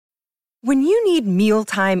When you need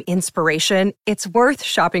mealtime inspiration, it's worth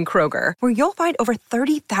shopping Kroger, where you'll find over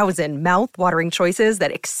 30,000 mouth-watering choices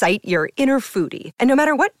that excite your inner foodie. And no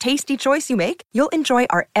matter what tasty choice you make, you'll enjoy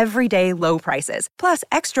our everyday low prices, plus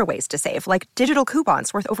extra ways to save, like digital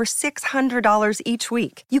coupons worth over $600 each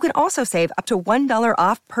week. You can also save up to $1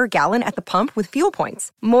 off per gallon at the pump with fuel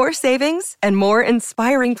points. More savings and more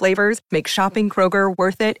inspiring flavors make shopping Kroger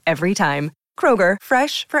worth it every time. Kroger,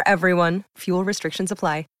 fresh for everyone. Fuel restrictions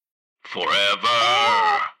apply. Forever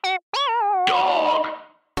Dog.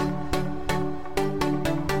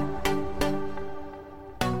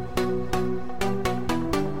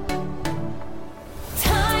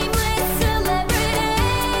 Timeless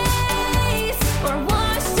celebrities or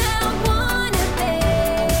washed out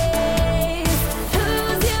wannabes.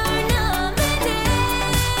 Who's your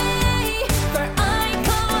nominee for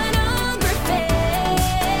iconography?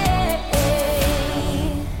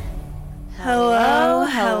 Hello.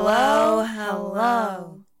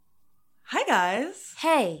 Hi, guys.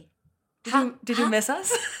 Hey. Did you miss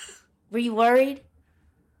us? Were you worried?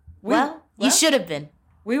 Well, you should have been.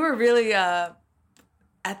 We were really at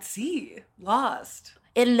sea, lost.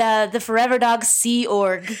 In the Forever Dog Sea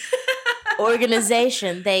Org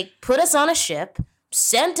organization, they put us on a ship,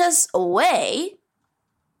 sent us away.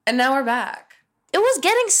 And now we're back. It was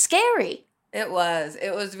getting scary. It was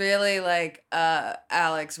really like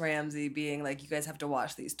Alex Ramsey being like, you guys have to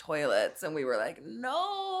wash these toilets. And we were like,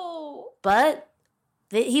 no. But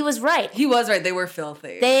he was right. He was right. They were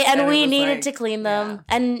filthy. And we needed to clean them. Yeah.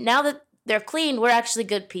 And now that they're clean, we're actually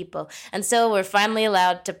good people. And so we're finally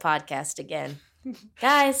allowed to podcast again.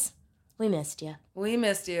 Guys, we missed you. We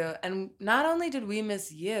missed you. And not only did we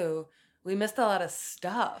miss you, we missed a lot of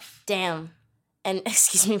stuff. Damn. And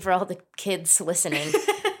excuse me for all the kids listening.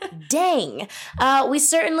 Dang. We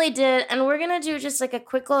certainly did. And we're going to do just like a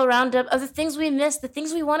quick little roundup of the things we missed, the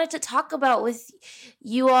things we wanted to talk about with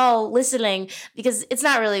you all listening, because it's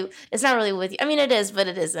not really with you. I mean, it is, but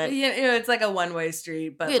it isn't. You know, it's like a one-way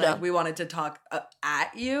street, but like, we wanted to talk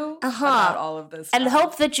at you about all of this stuff. And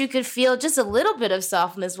hope that you could feel just a little bit of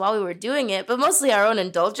softness while we were doing it, but mostly our own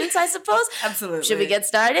indulgence, I suppose. Absolutely. Should we get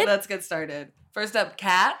started? Let's get started. First up,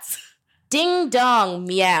 cats. Ding dong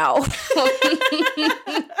meow.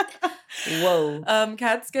 Whoa.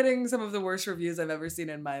 Cat's getting some of the worst reviews I've ever seen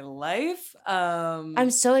in my life. I'm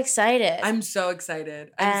so excited. I'm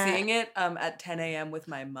seeing it at 10 a.m. with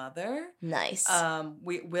my mother. Nice.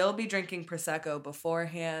 We will be drinking Prosecco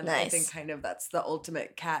beforehand. Nice. I think kind of that's the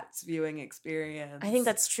ultimate Cats viewing experience. I think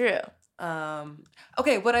that's true.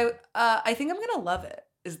 Okay, what I think I'm gonna love it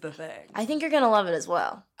is the thing. I think you're going to love it as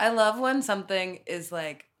well. I love when something is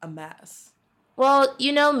like a mess. Well,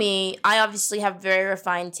 you know me. I obviously have very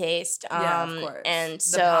refined taste. Yeah, of course. And the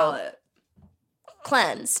so palate.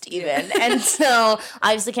 cleansed even. And so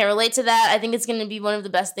I obviously can't relate to that. I think it's going to be one of the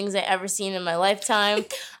best things I ever seen in my lifetime.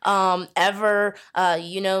 Ever.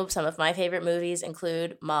 Some of my favorite movies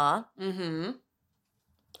include Ma. Mm-hmm.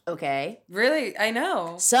 Okay. Really? I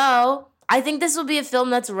know. So I think this will be a film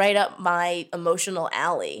that's right up my emotional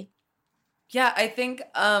alley. Yeah, I think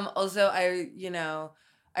also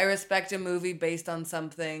I respect a movie based on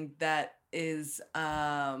something that is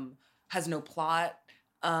has no plot.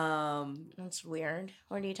 That's weird.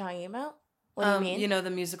 What are you talking about? What do you mean? You know the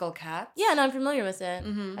musical Cats? Yeah, no, I'm familiar with it.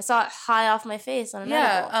 Mm-hmm. I saw it high off my face on an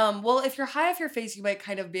edible. Yeah. Well, if you're high off your face, you might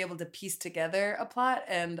kind of be able to piece together a plot,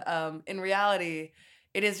 and in reality,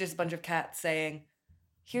 it is just a bunch of cats saying,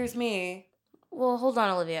 "Here's me." Well, hold on,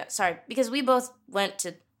 Olivia. Sorry, because we both went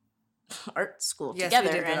to art school Yes, together.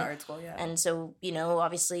 we did go to art school, yeah. And so,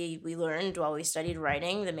 obviously we learned while we studied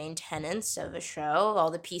writing the main tenets of a show,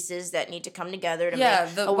 all the pieces that need to come together to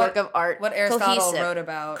make a work of art what Aristotle cohesive. wrote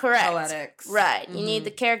about Correct. poetics. Right. Mm-hmm. You need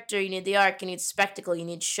the character, you need the arc, you need spectacle, you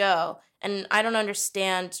need show. And I don't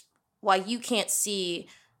understand why you can't see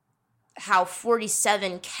how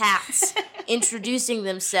 47 cats introducing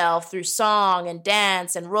themselves through song and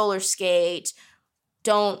dance and roller skate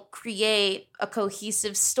don't create a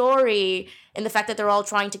cohesive story in the fact that they're all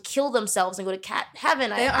trying to kill themselves and go to cat heaven.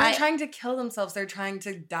 They aren't trying to kill themselves. They're trying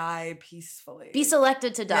to die peacefully. Be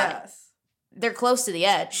selected to die. Yes. They're close to the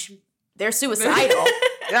edge. They're suicidal.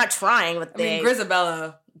 They're not trying, but I mean,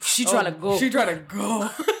 Grisabella. She's trying to go. She's trying to go.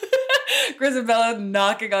 Grisabella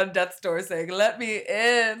knocking on death's door saying, "Let me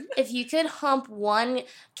in." If you could hump one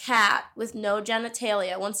cat with no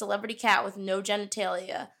genitalia, one celebrity cat with no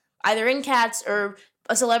genitalia, either in Cats or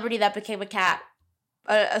a celebrity that became a cat,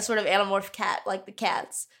 a sort of anamorph cat like the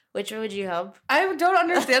Cats, which would you hump? I don't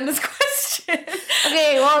understand this question.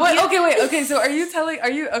 Okay, well, Okay, so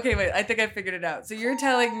I think I figured it out. So you're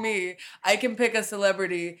telling me I can pick a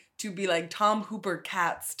celebrity to be like Tom Hooper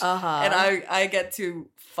Katzed, and I get to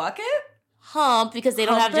fuck it? hump because they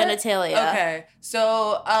don't have Hump it? genitalia. Okay.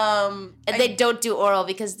 So And they don't do oral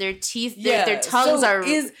because their teeth, their tongues so are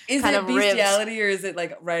is kind it of ribbed. bestiality or is it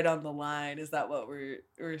like right on the line? Is that what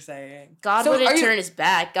we're saying? God So wouldn't are you- turn his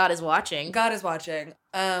back. God is watching. God is watching.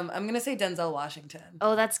 I'm gonna say Denzel Washington.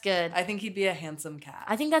 Oh, that's good. I think he'd be a handsome cat.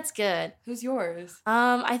 I think that's good. Who's yours?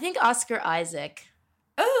 I think Oscar Isaac.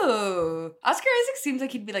 Oh, Oscar Isaac seems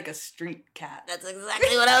like he'd be like a street cat. That's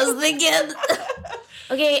exactly what I was thinking.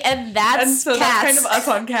 Okay, and that's And so cats. that's kind of us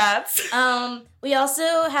on cats. We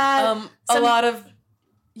also had A lot of,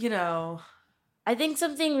 you know. I think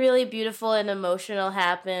something really beautiful and emotional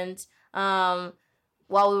happened while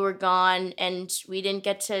we were gone, and we didn't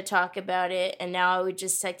get to talk about it. And now I would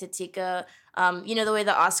just like to take the way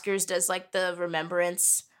the Oscars does like the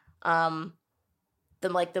remembrance,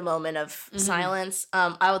 the moment of silence.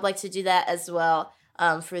 I would like to do that as well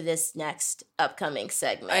for this next upcoming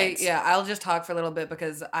segment. I'll just talk for a little bit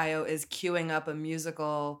because Io is queuing up a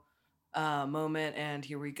musical moment, and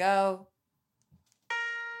here we go.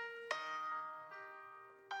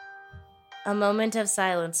 A moment of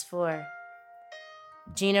silence for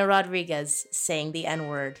Gina Rodriguez saying the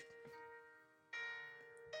N-word.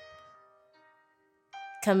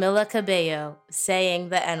 Camila Cabello saying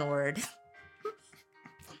the N-word.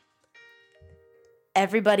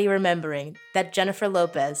 Everybody remembering that Jennifer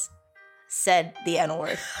Lopez said the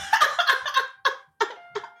N-word.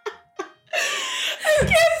 I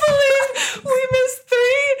can't believe we missed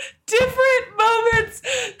 3 different moments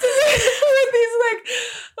where these like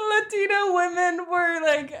Latino women were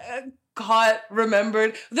like caught,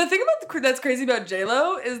 remembered. The thing about that's crazy about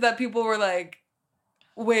J-Lo is that people were like,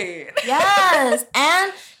 wait. Yes,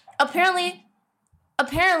 and apparently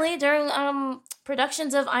during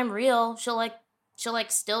productions of I'm Real, she'll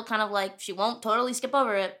still kind of like she won't totally skip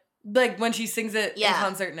over it. Like when she sings it in Yeah.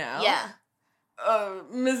 concert now. Yeah.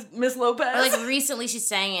 Miss Lopez. Or like recently she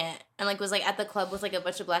sang it and like was like at the club with like a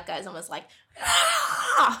bunch of black guys and was like,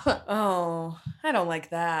 Oh, I don't like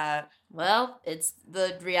that. well, it's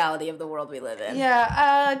the reality of the world we live in.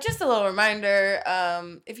 Yeah, just a little reminder,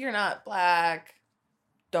 if you're not black,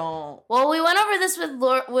 don't. Well, we went over this with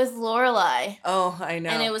Lorelai, Oh, I know.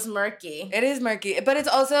 and it was murky. It is murky, but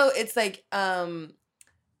it's like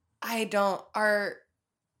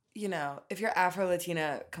if you're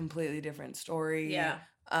Afro-Latina, completely different story. Yeah.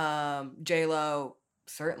 J-Lo,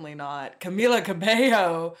 certainly not. Camila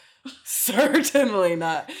Cabello, certainly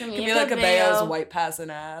not. Camila Cabello's white passing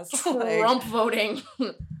ass. Trump voting.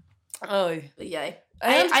 Oh, Yay.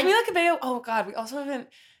 Camila Cabello. Oh God, we also haven't.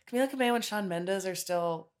 Camila Cabello and Shawn Mendes are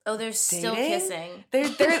still. Oh, they're still Dating? kissing. They're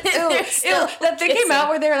They're still That thing came kissing. out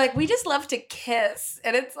where they were like, we just love to kiss,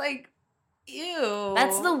 and it's like, ew.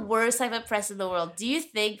 That's the worst type of press in the world. Do you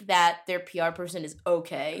think that their PR person is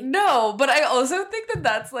okay? No, but I also think that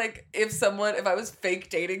that's like if I was fake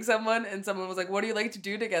dating someone and someone was like, what do you like to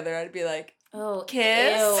do together? I'd be like, Oh,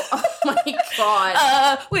 kiss. Ew. Oh my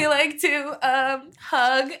god. We like to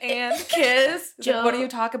hug and kiss. It's like, Joe. what do you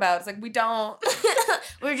talk about? It's like, we don't.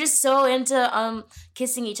 We're just so into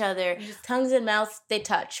kissing each other. Tongues and mouth, they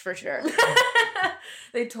touch for sure.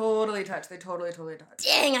 They totally touch. They totally touch.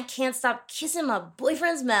 Dang, I can't stop kissing my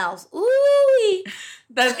boyfriend's mouth. Ooh.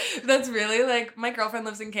 That's really like my girlfriend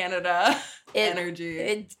lives in Canada. Energy.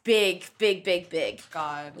 It's big, big, big, big.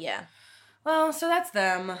 God. Yeah. Well, so that's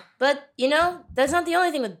them. But, that's not the only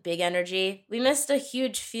thing with big energy. We missed a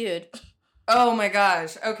huge feud. Oh my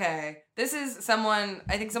gosh. Okay. This is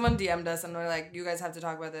I think someone DM'd us and they're like, you guys have to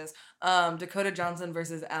talk about this. Dakota Johnson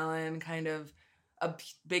versus Ellen, kind of a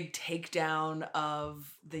big takedown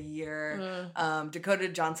of the year. Dakota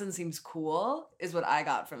Johnson seems cool, is what I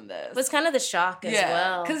got from this. It was kind of the shock as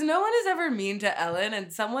well. Because no one is ever mean to Ellen,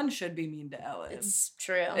 and someone should be mean to Ellen. It's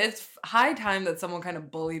true. It's high time that someone kind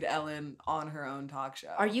of bullied Ellen on her own talk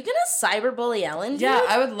show. Are you gonna cyberbully Ellen? Dude? Yeah,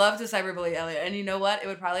 I would love to cyberbully Ellen. And you know what? It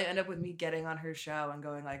would probably end up with me getting on her show and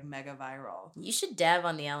going like mega viral. You should dab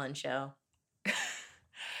on the Ellen show.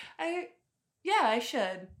 I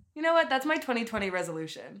should. You know what? That's my 2020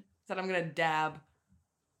 resolution. Is that I'm gonna dab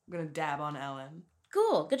on Ellen.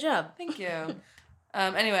 Cool. Good job. Thank you.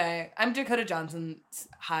 Anyway, I'm Dakota Johnson's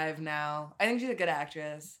hive now. I think she's a good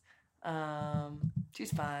actress.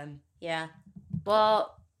 She's fun. Yeah.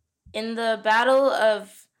 Well, in the battle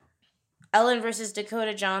of Ellen versus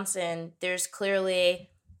Dakota Johnson, there's clearly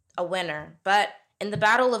a winner. But in the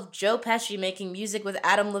battle of Joe Pesci making music with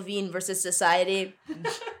Adam Levine versus Society,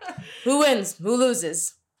 who wins? Who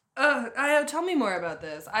loses? Tell me more about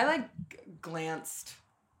this. I like glanced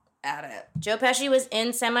at it. Joe Pesci was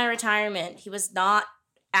in semi-retirement. He was not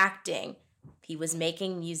acting. He was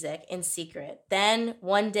making music in secret. Then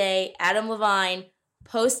one day, Adam Levine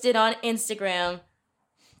posted on Instagram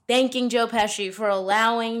thanking Joe Pesci for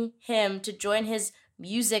allowing him to join his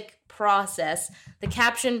music process. The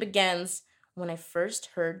caption begins, "When I first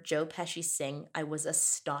heard Joe Pesci sing, I was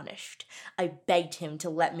astonished. I begged him to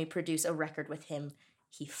let me produce a record with him.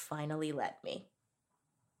 He finally let me."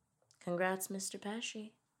 Congrats, Mr.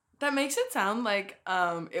 Pesci. That makes it sound like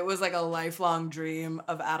it was like a lifelong dream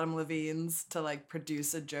of Adam Levine's to like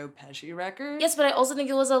produce a Joe Pesci record. Yes, but I also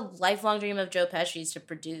think it was a lifelong dream of Joe Pesci's to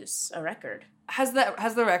produce a record. Has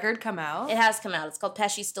the record come out? It has come out. It's called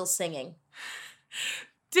Pesci Still Singing.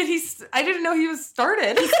 Did he? I didn't know he was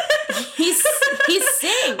started. He sings.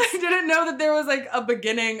 I didn't know that there was like a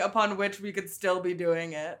beginning upon which we could still be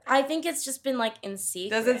doing it. I think it's just been like in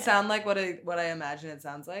secret. Does it sound like what I imagine it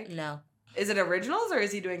sounds like? No. Is it originals or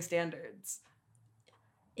is he doing standards?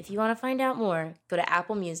 If you want to find out more, go to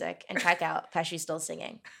Apple Music and check out Pesci Still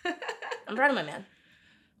Singing. I'm proud of my man.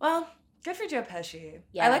 Well, good for Joe Pesci.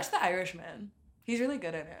 Yeah. I liked The Irishman. He's really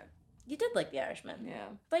good at it. You did like The Irishman. Yeah.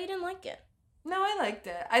 But you didn't like it. No, I liked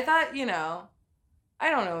it. I thought,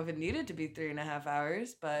 I don't know if it needed to be 3.5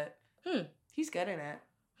 hours, but he's good in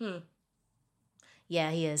it. Yeah,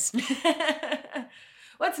 he is.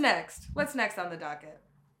 What's next? What's next on the docket?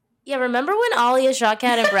 Yeah, remember when Alia Shawkat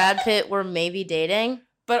and Brad Pitt were maybe dating?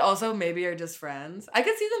 But also maybe are just friends. I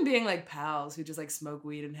could see them being like pals who just like smoke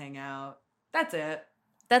weed and hang out. That's it.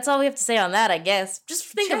 That's all we have to say on that, I guess. Just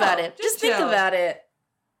think Chill. about it. Just Just think chill. about it.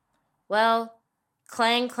 Well,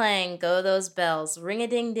 clang, clang, go those bells.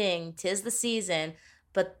 Ring-a-ding-ding, 'tis the season.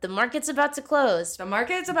 But the market's about to close. The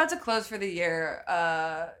market's about to close for the year.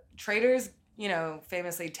 Traders,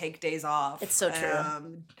 famously take days off. It's so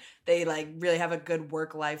true. They like really have a good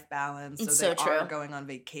work-life balance. It's so so they are true. going on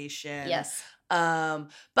vacation. Yes.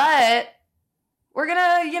 But we're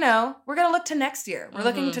gonna look to next year. We're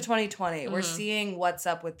looking to 2020. We're seeing what's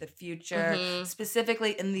up with the future,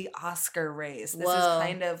 specifically in the Oscar race. This Whoa. is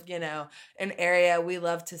kind of, an area we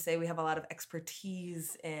love to say we have a lot of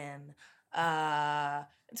expertise in. And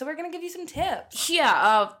so we're gonna give you some tips.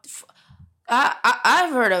 Yeah,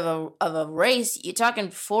 I've heard of a race. You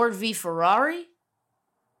talking Ford v Ferrari?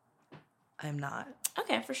 I'm not.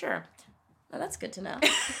 Okay, for sure. Well, that's good to know.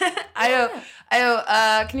 Io,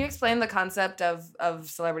 can you explain the concept of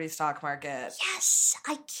celebrity stock market? Yes,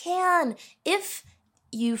 I can. If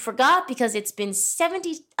you forgot, because it's been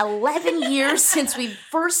 11 years since we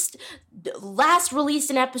last released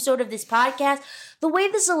an episode of this podcast, the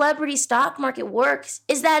way the celebrity stock market works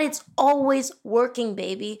is that it's always working,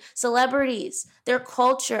 baby. Celebrities, their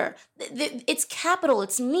culture, it's capital,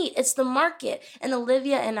 it's meat, it's the market. And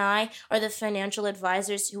Olivia and I are the financial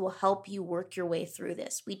advisors who will help you work your way through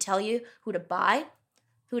this. We tell you who to buy,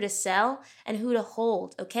 who to sell, and who to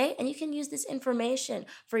hold, okay? And you can use this information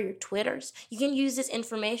for your Twitters. You can use this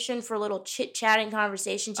information for little chit-chatting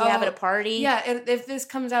conversations you have at a party. Yeah, if this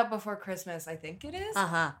comes out before Christmas, I think it is.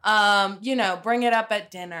 Uh-huh. Bring it up at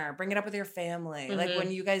dinner. Bring it up with your family. Like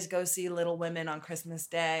when you guys go see Little Women on Christmas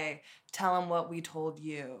Day, tell them what we told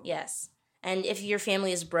you. Yes. And if your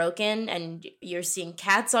family is broken and you're seeing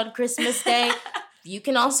Cats on Christmas Day, you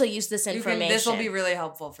can also use this information. This will be really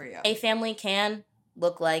helpful for you. A family can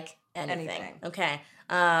look like anything. Okay.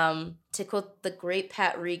 To quote the great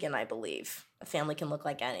Pat Regan, I believe, a family can look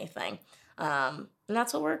like anything. And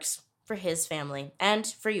that's what works for his family and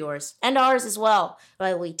for yours and ours as well,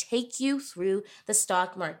 while we take you through the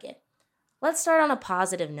stock market. Let's start on a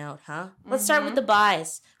positive note, huh? Let's start with the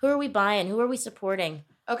buys. Who are we buying? Who are we supporting?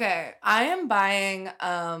 Okay, I am buying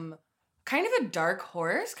kind of a dark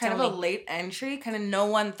horse, kind Tell of a me. late entry. Kind of no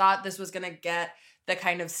one thought this was going to get the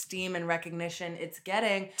kind of steam and recognition it's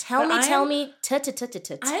getting. Tell But me. I'm Tell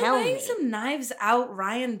buying me. some Knives Out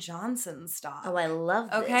Ryan Johnson stock. Oh, I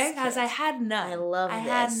love this. Okay, because kid. I had none. I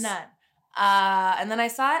had this. none. And then I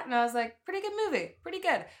saw it and I was like, pretty good movie, pretty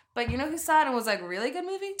good. But you know who saw it and was like, really good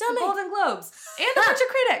movie? Tell The me. Golden Globes and a bunch of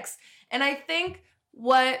critics. And I think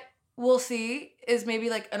what we'll see is maybe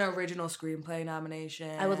like an original screenplay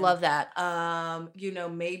nomination. I would love that.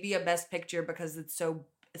 Maybe a Best Picture because it's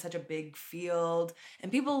such a big field, and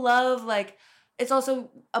people love like. It's also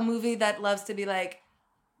a movie that loves to be like,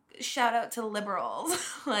 shout out to liberals,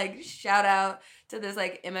 like shout out to this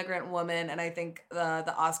like immigrant woman, and I think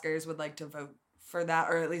the Oscars would like to vote for that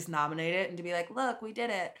or at least nominate it and to be like, look, we did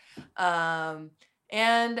it. I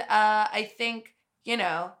think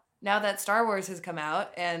now that Star Wars has come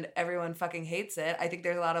out and everyone fucking hates it, I think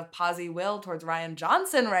there's a lot of posy will towards Rian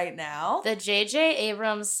Johnson right now. The J.J.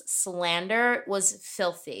 Abrams slander was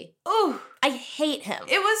filthy. Ooh, I hate him.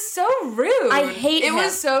 it was so rude. I hate it. him. It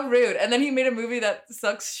was so rude. And then he made a movie that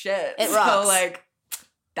sucks shit. It so rocks. like,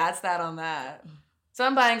 that's that on that. So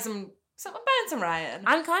I'm buying some Ryan.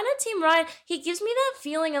 I'm kind of Team Ryan. He gives me that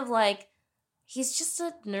feeling of like, he's just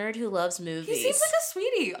a nerd who loves movies. He seems like a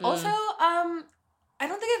sweetie. Also, I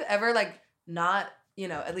don't think I've ever like not,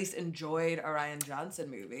 at least enjoyed a Rian Johnson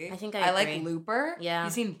movie. I think I like agree. Looper. Yeah. You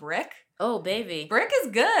seen Brick? Oh, baby. Brick is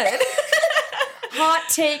good. Hot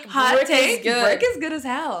take. Hot Brick take. is good. Brick is good as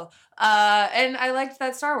hell. And I liked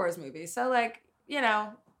that Star Wars movie. So like,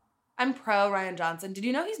 I'm pro Rian Johnson. Did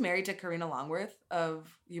you know he's married to Karina Longworth of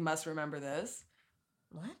You Must Remember This?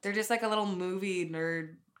 What? They're just like a little movie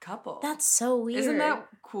nerd couple. That's so weird. Isn't that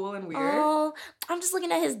cool and weird? Oh, I'm just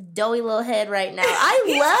looking at his doughy little head right now. I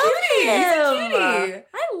He's love cutie. He's a him. cutie.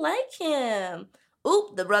 I like him.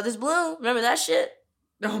 Oop, The Brothers Bloom. Remember that shit?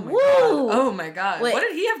 Oh my Woo. god. Oh my god. Wait. What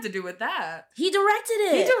did he have to do with that? He directed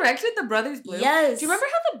it. He directed The Brothers Bloom? Yes. Do you remember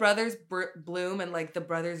how The Brothers Bloom and like The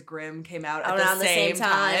Brothers Grimm came out at Around the the same same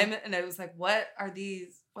time? And it was like, what are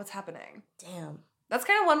these? What's happening? Damn. That's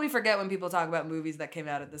kind of one we forget when people talk about movies that came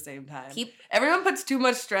out at the same time. Keep- Everyone puts too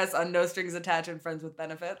much stress on No Strings Attached and Friends with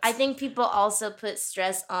Benefits. I think people also put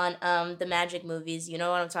stress on the magic movies. You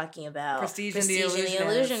know what I'm talking about. Prestige and the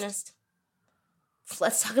Illusionist.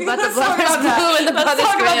 Let's talk about the Let's talk Brothers about that. Bloom and the Let's Brothers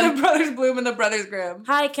talk about Grimm. The Brothers Bloom and The Brothers Grimm.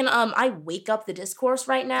 Hi, can I wake up the discourse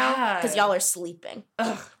right now? Because God. y'all are sleeping.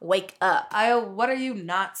 Ugh. Wake up. What are you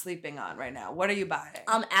not sleeping on right now? What are you buying?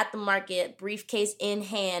 I'm at the market, briefcase in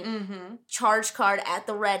hand, Mm-hmm. charge card at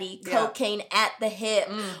the ready, Yeah. cocaine at the hip,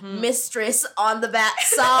 Mhm. mistress on the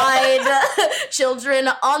backside, children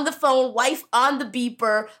on the phone, wife on the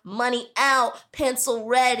beeper, money out, pencil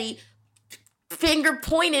ready, finger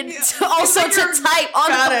pointed also to Finger- type on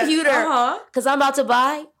Got the it. computer. Uh-huh. Because I'm about to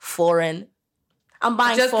buy foreign. I'm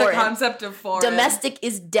buying Just foreign. the concept of foreign. Domestic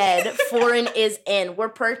is dead. Foreign is in. We're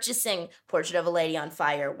purchasing Portrait of a Lady on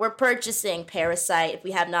Fire. We're purchasing Parasite, if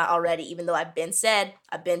we have not already, even though I've been said.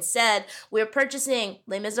 We're purchasing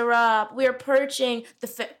Les Miserables. We're purchasing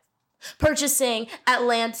purchasing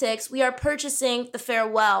Atlantics. We are purchasing The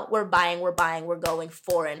Farewell. We're buying. We're going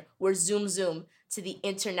foreign. We're zoom to the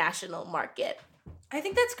international market. I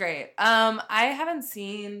think that's great. I haven't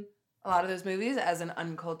seen a lot of those movies as an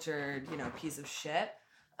uncultured, piece of shit.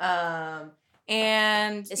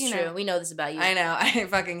 And It's true. We know this about you. I know. I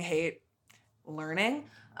fucking hate learning.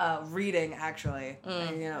 Reading, actually.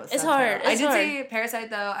 It's hard. I It's did hard. see Parasite,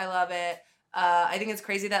 though. I love it. I think it's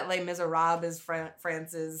crazy that Les Miserables is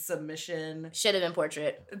France's submission. Should have been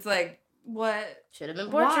Portrait. It's like, what? Should have been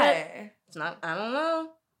Portrait. Why? It's not. I don't know.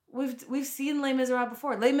 We've seen Les Miserables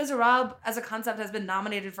before. Les Miserables as a concept has been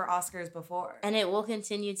nominated for Oscars before. And it will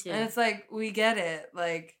continue to. And it's like, we get it.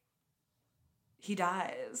 Like, he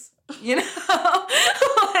dies.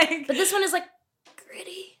 Like, But this one is like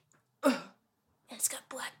gritty. And it's got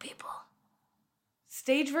black people.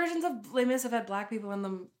 stage versions of Les Mis have had black people in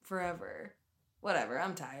them forever. Whatever,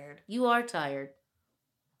 I'm tired. You are tired.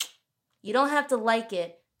 You don't have to like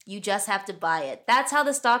it. You just have to buy it. That's how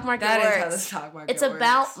the stock market That works. is how the stock market It's works.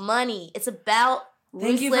 about money. It's about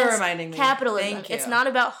Thank you for ruthless reminding me. capitalism. Thank you. It's not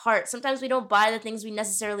about heart. Sometimes we don't buy the things we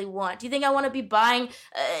necessarily want. Do you think I want to be buying,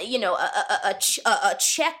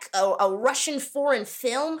 a Russian foreign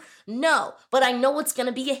film? No, but I know it's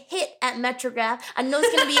gonna be a hit at Metrograph. I know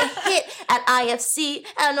it's gonna be a hit at IFC, and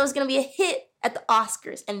I know it's gonna be a hit at the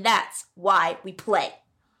Oscars, and that's why we play.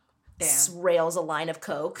 Damn. Rails a line of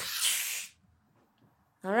coke.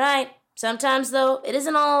 All right. Sometimes, though, it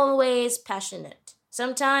isn't always passionate.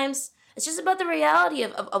 Sometimes it's just about the reality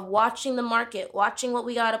of watching the market, watching what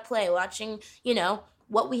we got to play, watching,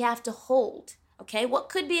 what we have to hold. Okay? What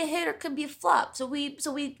could be a hit or could be a flop. So we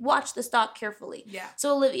watch the stock carefully. Yeah.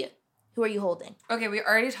 So, Olivia, who are you holding? Okay, we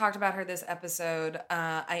already talked about her this episode.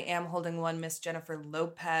 I am holding one Miss Jennifer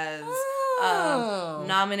Lopez. Oh.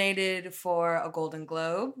 Nominated for a Golden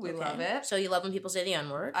Globe. We Okay. love it. So you love when people say the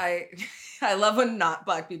N-word. I love when not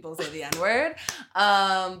black people say the N-word.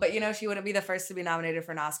 But she wouldn't be the first to be nominated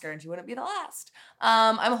for an Oscar, and she wouldn't be the last.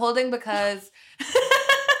 I'm holding because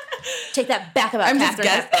Take that back about I'm just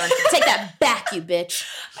Catherine Hepburn. Take that back, you bitch.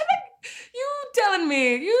 you telling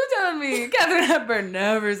me Catherine Hepburn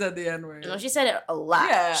never said the N-word. No, she said it a lot.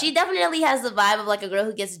 Yeah. She definitely has the vibe of like a girl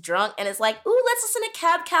who gets drunk and it's like, ooh, let's listen to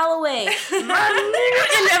Cab Calloway.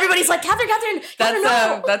 And everybody's like, Catherine,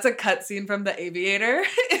 no. That's a cutscene from The Aviator.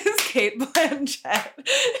 Is Kate Blanchett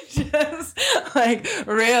just like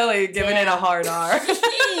really giving it a hard R.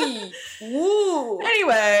 Woo.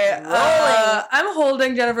 Anyway, Rolling. I'm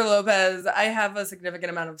holding Jennifer Lopez. I have a significant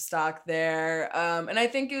amount of stock there. And I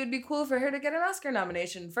think it would be cool for her to get an Oscar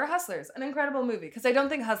nomination for Hustlers, an incredible movie. Because I don't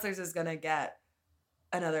think Hustlers is going to get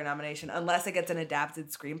another nomination unless it gets an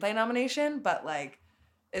adapted screenplay nomination. But, like,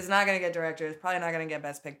 it's not going to get director. It's probably not going to get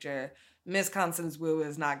Best Picture. Miss Constance Wu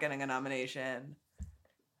is not getting a nomination.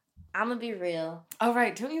 I'm gonna be real. Oh,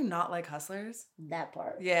 right. Don't you not like Hustlers? That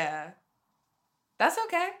part. Yeah. That's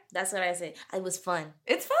okay. That's what I say. It was fun.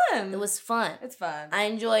 It's fun. It was fun. It's fun. I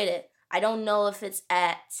enjoyed it. I don't know if it's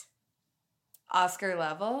at Oscar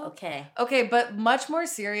level? okay. Okay, but much more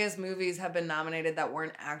serious movies have been nominated that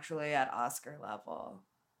weren't actually at Oscar level.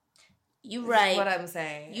 You This right. is what I'm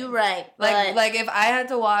saying. You right. Like, But if I had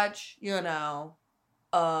to watch,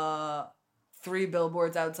 3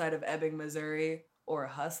 Billboards Outside of Ebbing, Missouri, or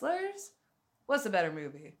Hustlers, what's the better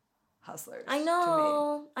movie? Hustlers. I to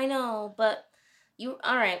know, but you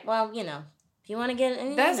all right. Well, if you want to get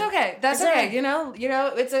me. That's okay. That's It's okay.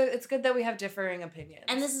 okay. It's good that we have differing opinions.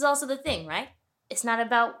 And this is also the thing, right? It's not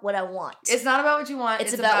about what I want. It's not about what you want.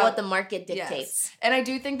 It's about what the market Yes. dictates. And I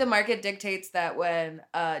do think the market dictates that when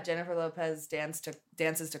Jennifer Lopez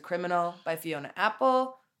dances to Criminal by Fiona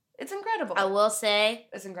Apple, it's incredible. I will say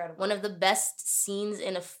It's incredible. one of the best scenes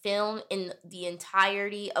in a film in the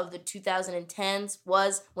entirety of the 2010s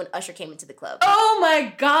was when Usher came into the club. Oh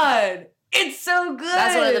my God. It's so good.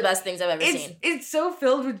 That's one of the best things I've ever seen. It's so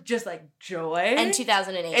filled with just like joy. And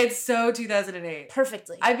 2008. It's so 2008.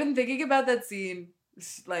 perfectly. I've been thinking about that scene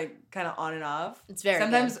like kind of on and off. It's very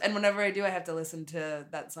Sometimes, good. and whenever I do, I have to listen to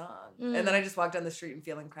that song. And then I just walk down the street and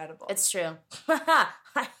feel incredible. It's true.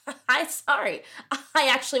 I'm sorry. I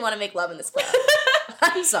actually want to make love in this club.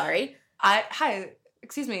 I'm sorry. Hi,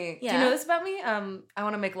 excuse me. Do Yeah. you know this about me? I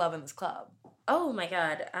want to make love in this club. Oh my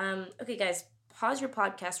god. Okay, guys, pause your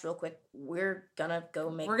podcast real quick. We're gonna go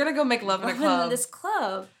make We're gonna go make love in a love club. in this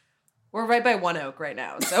club. We're right by One Oak right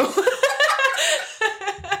now, so.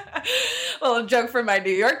 Little joke for my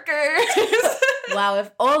New Yorkers. Wow,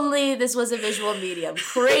 if only this was a visual medium.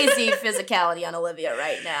 Crazy physicality on Olivia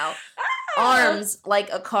right now. Arms like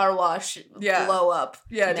a car wash Yeah. blow up.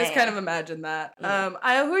 Yeah, just Man. kind of imagine that. Who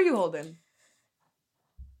are you holding?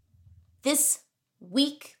 This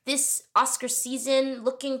week, this Oscar season,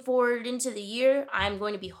 looking forward into the year, I'm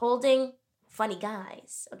going to be holding Funny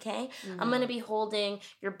Guys, okay? I'm going to be holding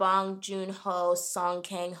your Bong Joon-ho, Song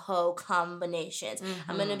Kang-ho combinations.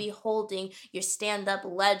 I'm going to be holding your stand-up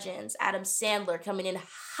legends, Adam Sandler coming in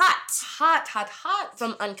hot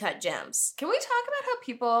from Uncut Gems. Can we talk about how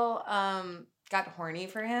people got horny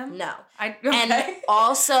for him? No. Okay. And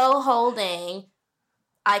also holding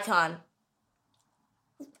icon,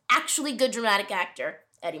 actually good dramatic actor,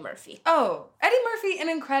 Eddie Murphy. Oh, Eddie Murphy, an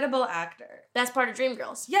incredible actor. That's part of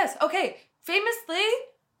Dreamgirls. Yes, okay. Famously,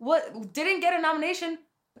 what didn't get a nomination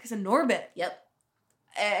because of Norbit. Yep.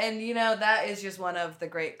 And that is just one of the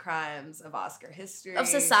great crimes of Oscar history. Of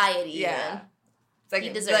society. Yeah. Even. It's like He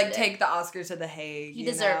deserved it. take the Oscars to The Hague. He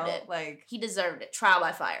deserved know? it. Like, He deserved it. Trial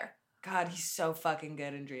by fire. God, he's so fucking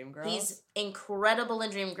good in Dreamgirls. He's incredible in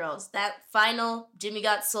Dreamgirls. That final Jimmy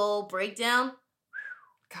Got Soul breakdown,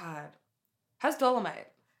 God. How's Dolomite?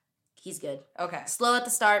 he's good. Okay. Slow at the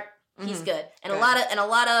start, he's good. And Good.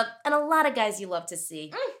 a lot of guys you love to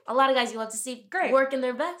see. A lot of guys you love to see Great. working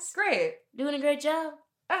their best. Great. Doing a great job.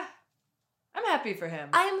 I'm happy for him.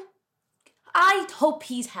 I hope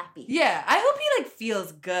he's happy. Yeah, I hope he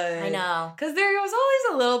feels good. I know. Because there was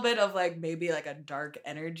always a little bit of maybe a dark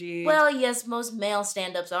energy. Well, yes, most male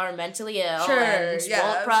stand-ups are mentally ill Sure, and yes.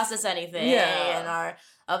 won't process anything Yeah. and are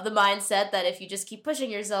of the mindset that if you just keep pushing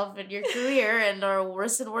yourself in your career and are a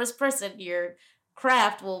worse and worse person, your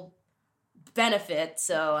craft will benefit.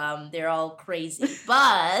 So they're all crazy.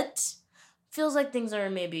 But feels like things are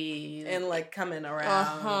maybe... and coming around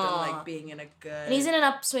Uh-huh. and being in a good. And he's in an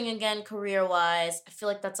upswing again career-wise. I feel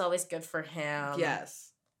like that's always good for him.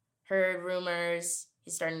 Yes. Heard rumors.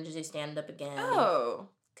 He's starting to do stand-up again. Oh,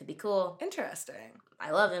 Could be cool. interesting.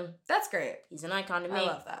 I love him. That's great. He's an icon to me. I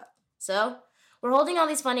love that. So we're holding all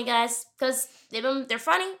these funny guys because they're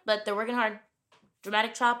funny, but they're working hard.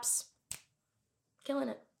 Dramatic chops, killing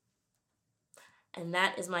it. And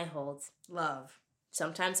that is my hold. Love.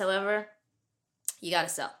 Sometimes, however, you gotta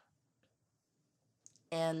sell.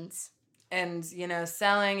 And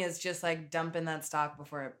selling is just dumping that stock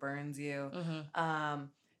before it burns you. mhm.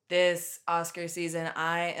 This Oscar season,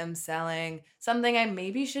 I am selling something I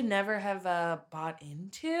maybe should never have bought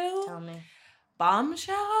into. Tell me.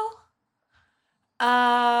 Bombshell.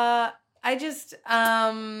 I just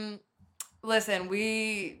Listen,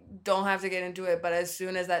 we don't have to get into it, but as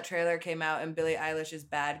soon as that trailer came out and Billie Eilish's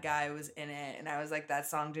Bad Guy was in it, and I was like, that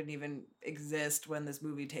song didn't even exist when this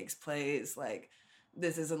movie takes place. Like,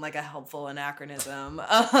 this isn't like a helpful anachronism.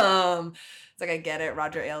 It's like, I get it.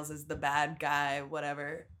 Roger Ailes is the bad guy,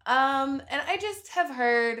 whatever. And I just have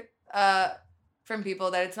heard from people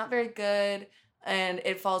that it's not very good, and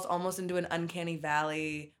it falls almost into an Uncanny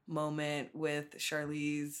Valley moment with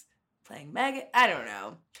Charlize playing Meg. I don't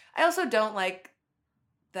know. I also don't like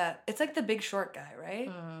that. It's like The Big Short guy, right?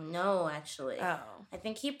 No, actually. Oh. I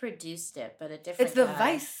think he produced it, but a different It's the guy.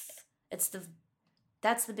 Vice.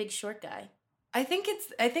 That's The Big Short guy.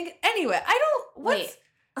 Anyway, Wait.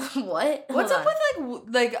 What? What's Hold up on.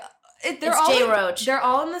 with like, they're It's all Jay in- Roach. They're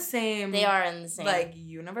all in the same. They are in the same. like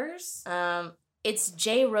universe. It's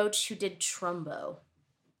Jay Roach who did Trumbo.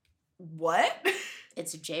 What?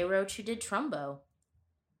 It's Jay Roach who did Trumbo.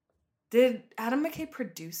 Did Adam McKay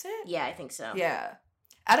produce it? Yeah, I think so. Yeah.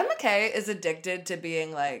 Adam McKay is addicted to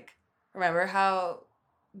being like, remember how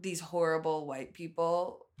these horrible white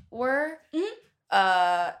people were?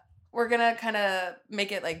 Mhm. We're gonna kind of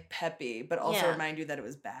make it like peppy, but also Yeah. remind you that it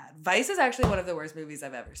was bad. Vice is actually one of the worst movies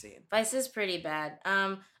I've ever seen. Vice is pretty bad.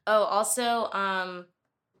 Also,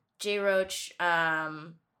 Jay Roach,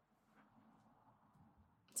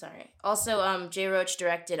 Jay Roach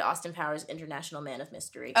directed Austin Powers' International Man of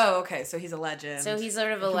Mystery. Oh, okay, so he's a legend. So he's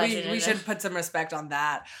sort of a legend. We should put some respect on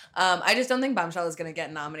that. I just don't think Bombshell is gonna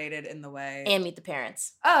get nominated in the way. And Meet the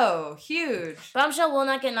Parents. Oh, huge. Bombshell will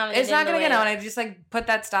not get nominated. It's not in the gonna get way- nominated. Just like put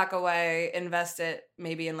that stock away, invest it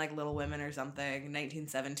maybe in like Little Women or something,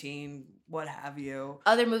 1917, what have you.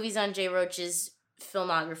 Other movies on Jay Roach's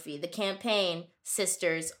filmography: The Campaign,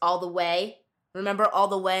 Sisters, All the Way. Remember All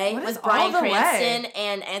the Way What is with Bryan All the Way? Cranston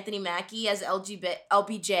and Anthony Mackie as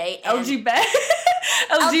LBJ and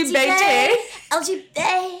LGBT.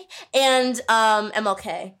 LGBT and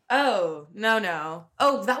MLK. Oh, no.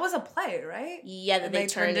 Oh, that was a play, right? Yeah, that And they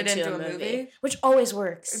turned it into a movie, which always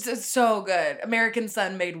works. It's so good. American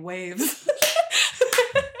Son made waves.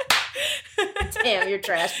 Damn, you're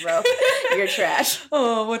trash, bro. You're trash.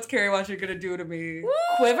 Oh, what's Carrie Washer gonna do to me?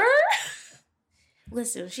 Quiver?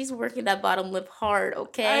 Listen, she's working that bottom lip hard,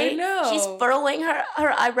 okay? I know. She's furrowing her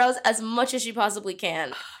eyebrows as much as she possibly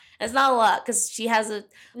can. It's not a lot because she has a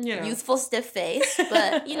youthful, stiff face,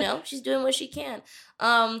 but she's doing what she can.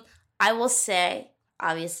 I will say,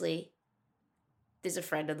 obviously, there's a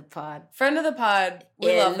friend of the pod, Friend of the pod.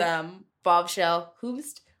 We love them. Bombshell,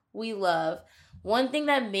 whomst we love. One thing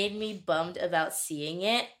that made me bummed about seeing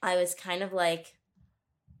it, I was kind of like,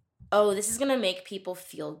 oh, this is gonna make people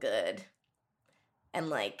feel good. And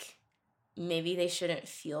like, maybe they shouldn't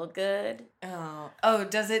feel good. Oh,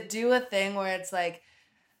 does it do a thing where it's like,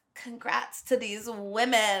 congrats to these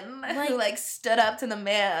women who like stood up to the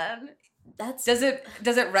man? Does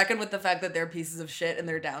it reckon with the fact that they're pieces of shit in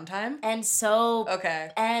their downtime? And so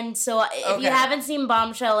if you haven't seen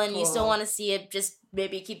Bombshell and you still want to see it, just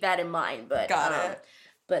maybe keep that in mind. But Got it.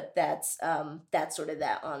 But that's sort of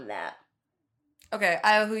that on that. Okay,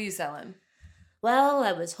 Io, who you selling? Well,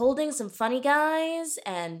 I was holding some funny guys,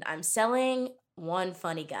 and I'm selling one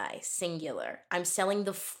funny guy, singular. I'm selling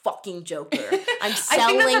the fucking Joker. I'm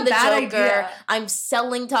selling the Joker. Idea. I'm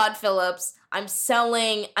selling Todd Phillips. I'm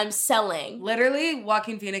selling. Literally,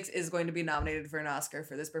 Joaquin Phoenix is going to be nominated for an Oscar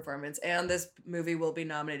for this performance, and this movie will be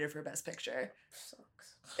nominated for Best Picture.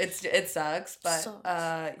 Sucks. It sucks, but Sucks.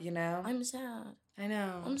 I'm sad. I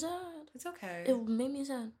know. I'm sad. It's okay. It made me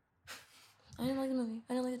sad. I didn't like the movie.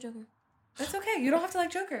 I didn't like the Joker. That's okay. You don't have to like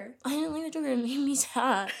Joker. I didn't like the Joker. It made me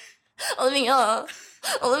sad. Olivia.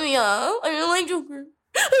 I didn't like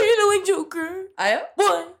Joker. Io?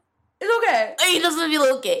 What? It's okay. It doesn't feel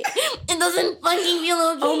okay. It doesn't fucking feel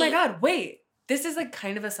okay. Oh my god, wait. This is like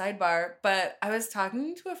kind of a sidebar, but I was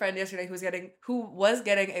talking to a friend yesterday who was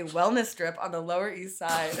getting a wellness drip on the Lower East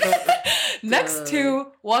Side next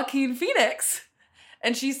to Joaquin Phoenix.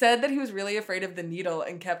 And she said that he was really afraid of the needle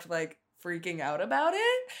and kept like freaking out about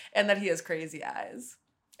it, and that he has crazy eyes.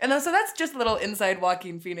 And so that's just a little inside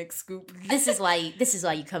Joaquin Phoenix scoop. This is why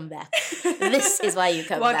you come back. This is why you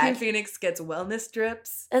come Joaquin back. Phoenix gets wellness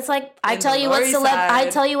drips. It's like I In tell the you what Lower East I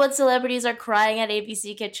Side. tell you what celebrities are crying at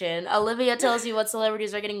ABC Kitchen. Olivia tells you what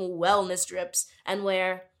celebrities are getting wellness drips and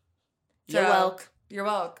where. You're So, welcome. You're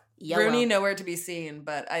welcome. You're Rooney welcome. nowhere to be seen,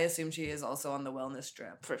 but I assume she is also on the wellness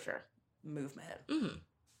drip For sure. movement. Mm-hmm.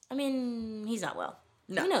 I mean, he's not well.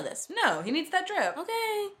 No. You know this. No, he needs that drip.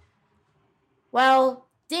 Okay. Well,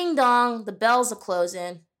 ding dong, the bells are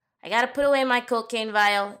closing. I gotta put away my cocaine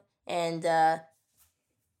vial and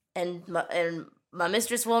my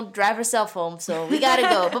mistress won't drive herself home, so we gotta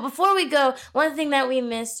go. But before we go, one thing that we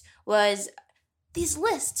missed was these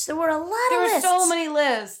lists. There were a lot There of were lists. so many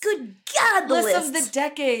lists. Good God, the Lists lists. of the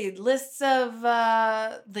decade, lists of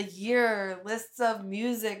the year, lists of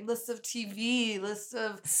music, lists of TV, lists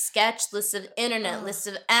of Sketch, lists of internet, Ugh. lists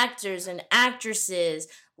of actors and actresses,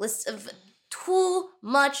 lists of too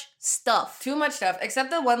much stuff. too much stuff. Except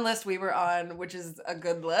the one list we were on, which is a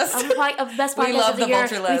good list. Of best We podcast love of the the year.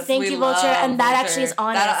 Vulture list. We thank We you, Vulture, love and that Vulture. actually is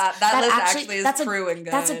honest. That list actually is that's true and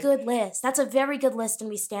That's a good. good list. That's a very good list, and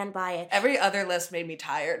we stand by it. Every other list made me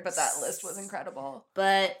tired, but that list was incredible.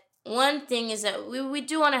 But one thing is that we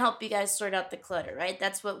do want to help you guys sort out the clutter, right?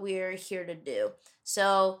 That's what we're here to do.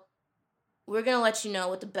 So we're going to let you know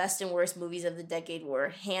what the best and worst movies of the decade were,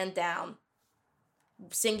 hand down,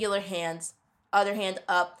 singular hands, other hand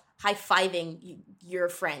up, high-fiving your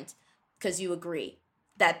friend because you agree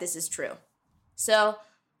that this is true. So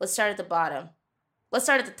let's start at the bottom. Let's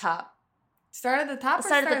start at the top. Start at the top. Let's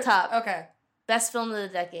start at the top. Okay. Best film of the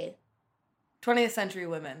decade, 20th Century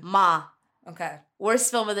Women. Ma. Okay.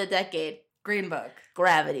 Worst film of the decade, Green Book.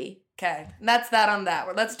 Gravity. Okay. And that's that on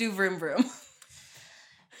that. Let's do Vroom Vroom.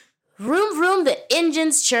 Vroom Vroom, the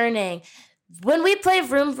engine's churning. When we play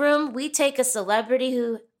Vroom Vroom, we take a celebrity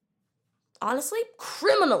who, honestly,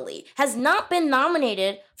 criminally, has not been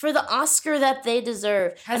nominated for the Oscar that they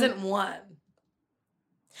deserve. Hasn't won.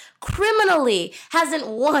 Criminally hasn't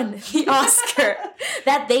won the Oscar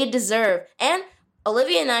that they deserve. And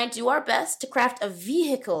Olivia and I do our best to craft a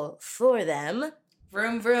vehicle for them.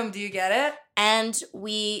 Vroom Vroom. Do you get it? And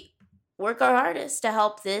we work our hardest to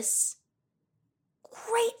help this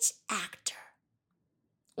great actor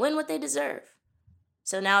win what they deserve.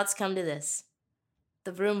 So now it's come to this.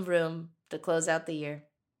 The Vroom Vroom to close out the year.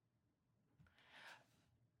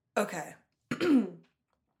 Okay.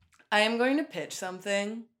 I am going to pitch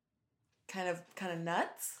something kind of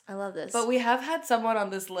nuts. I love this. But we have had someone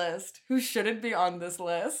on this list who shouldn't be on this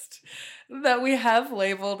list that we have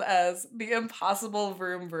labeled as the impossible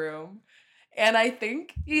Vroom Vroom. And I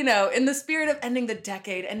think, in the spirit of ending the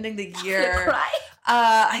decade, ending the I'm gonna year, cry.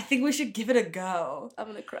 I think we should give it a go. I'm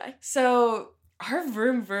gonna cry. So our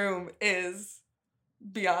Vroom Vroom is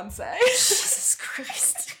Beyonce. Jesus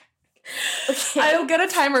Christ. Okay. I'll get a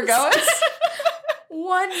timer going.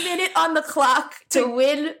 1 minute on the clock to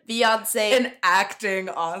win Beyonce. An acting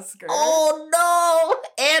Oscar. Oh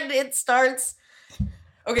no! And it starts.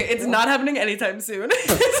 Okay, it's not happening anytime soon.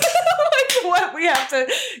 Like what we have to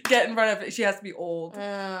get in front of it. She has to be old.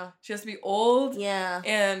 She has to be old. Yeah.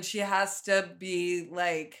 And she has to be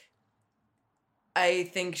like, I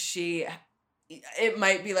think it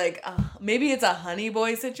might be like, maybe it's a Honey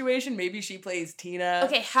Boy situation. Maybe she plays Tina.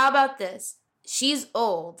 Okay, how about this? She's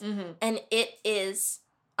old, Mm-hmm. and it is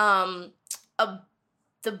the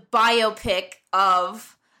biopic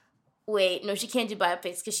of. Wait, no, she can't do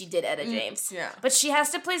biopics because she did Etta James. Yeah. But she has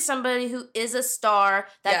to play somebody who is a star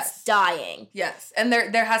that's Yes. dying. Yes. And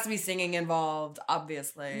there has to be singing involved,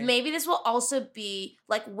 obviously. Maybe this will also be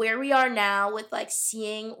like where we are now with like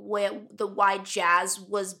seeing why jazz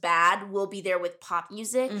was bad will be there with pop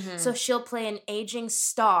music. Mhm. So she'll play an aging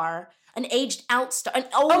star, an aged out star, an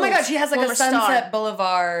old. Oh my god, she has like a former Sunset star.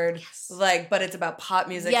 Boulevard, Yes. but it's about pop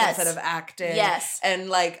music Yes. instead of acting. Yes.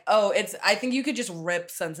 And I think you could just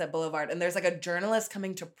rip Sunset Boulevard and there's like a journalist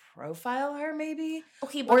coming to profile her maybe.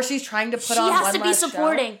 Okay, but Or she's trying to put she on has one to be last show.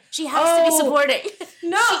 supporting. She has to be Oh, supporting.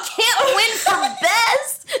 No. She can't win for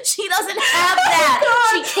best. She doesn't have that. Oh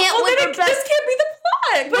She God. can't Well, win then for best. This can't be the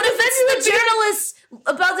plot. What if then you it's would the be- journalist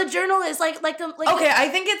about the journalist? Like Okay, I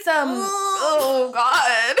think it's oh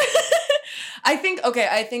god. I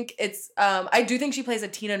think it's I do think she plays a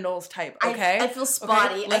Tina Knowles type, okay? I feel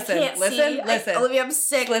spotty. Listen, I can't see. listen. Olivia, I'm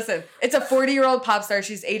sick. Listen, it's a 40-year-old pop star.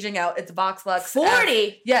 She's aging out. It's Vox Lux.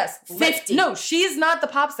 40? Yes. 50. No, she's not the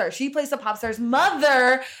pop star. She plays the pop star's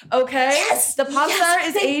mother, okay? Yes, The pop yes, star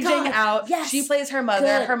is thank aging God. out. Yes. She plays her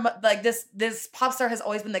mother. Good. Her this pop star has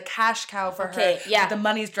always been the cash cow for Okay, her. yeah. The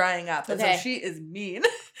money's drying up. And Okay. so she is mean.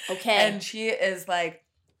 Okay. And she is like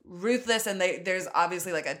ruthless, and there's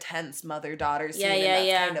obviously like a tense mother-daughter scene, and that's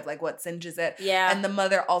yeah. kind of like what cinches it. Yeah. And the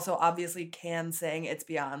mother also obviously can sing. It's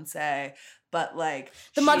Beyonce, but like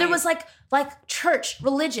the mother was like church,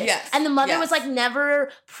 religious. Yes, And the mother was yes. like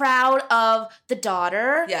never proud of the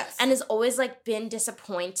daughter. Yes. And has always like been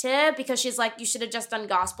disappointed because she's like, you should have just done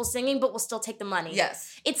gospel singing, but we'll still take the money.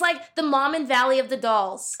 Yes. It's like the mom in Valley of the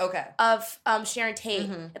Dolls Okay. of Sharon Tate.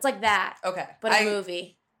 Mhm. It's like that. Okay. But a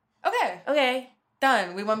movie. Okay. Okay.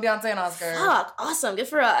 Done. We won Beyonce and Oscar. Fuck. Awesome. Good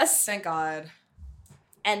for us. Thank God.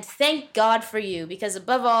 And thank God for you, because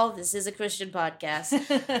above all, this is a Christian podcast.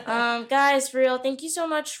 Guys, for real, thank you so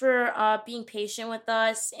much for being patient with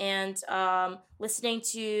us and listening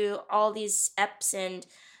to all these eps and,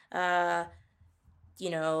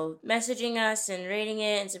 messaging us and rating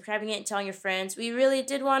it and subscribing it and telling your friends. We really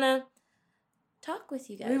did want to talk with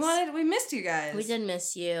you guys. We missed you guys. We did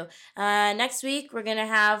miss you. Next week, we're going to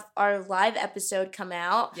have our live episode come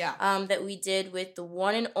out. Yeah. That we did with the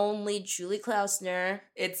one and only Julie Klausner.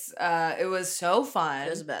 It was so fun. It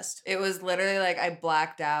was the best. It was literally like I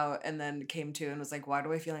blacked out and then came to and was like, why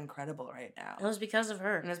do I feel incredible right now? It was because of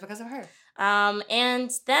her. And it was because of her. And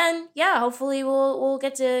then, hopefully we'll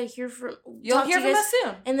get to hear from... You'll hear from us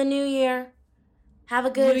soon. In the new year. Have a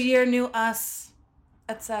good... New year, new us,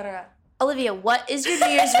 etc. Olivia, what is your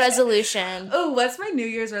New Year's resolution? Oh, what's my New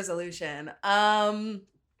Year's resolution? I've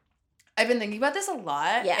been thinking about this a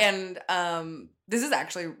lot. Yeah. And this is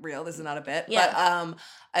actually real. This is not a bit. Yeah. But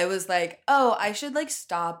I was like, oh, I should like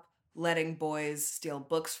stop letting boys steal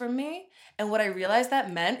books from me. And what I realized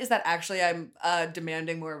that meant is that actually I'm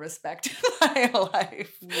demanding more respect in my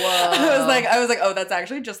life. Whoa. I was like, oh, that's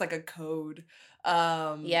actually just like a code.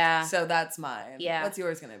 Yeah. So that's mine. Yeah. What's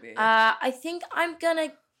yours gonna be? I think I'm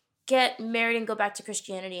gonna get married and go back to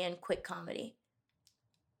Christianity and quit comedy.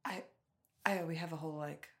 We have a whole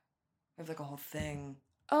like a whole thing.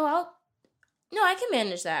 Oh, I can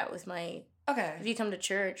manage that with my... Okay. If you come to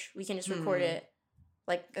church, we can just record it.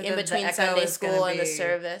 Like, The in between echo Sunday is gonna school and the be-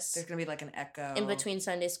 service. There's gonna be like an echo. In between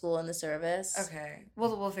Sunday school and the service. Okay.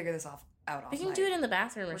 We'll figure this out off We can mic. do it in the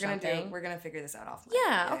bathroom or something. We're gonna figure this out off mic.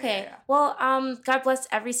 Yeah, okay. Yeah. Well, God bless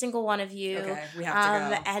every single one of you. Okay, we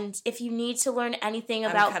have to go. And if you need to learn anything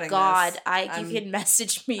I'm about cutting God, this. you can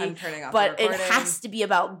message me. I'm turning off but the it recording. has to be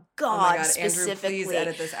about Oh my God God, specifically. Andrew, please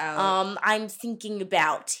edit this out. I'm thinking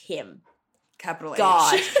about him. Capital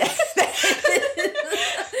God. H.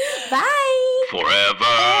 Bye.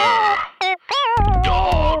 Forever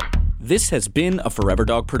Dog. This has been a Forever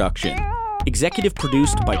Dog production. Executive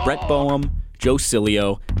produced by Brett Boehm, Joe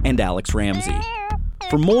Cilio, and Alex Ramsey.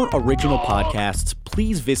 For more original podcasts,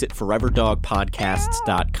 please visit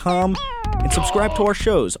foreverdogpodcasts.com and subscribe to our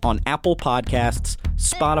shows on Apple Podcasts,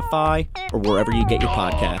 Spotify, or wherever you get your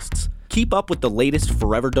podcasts. Keep up with the latest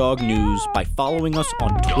Forever Dog news by following us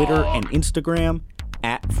on Twitter and Instagram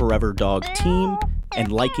 @ForeverDogTeam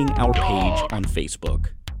and liking our page on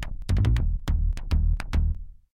Facebook.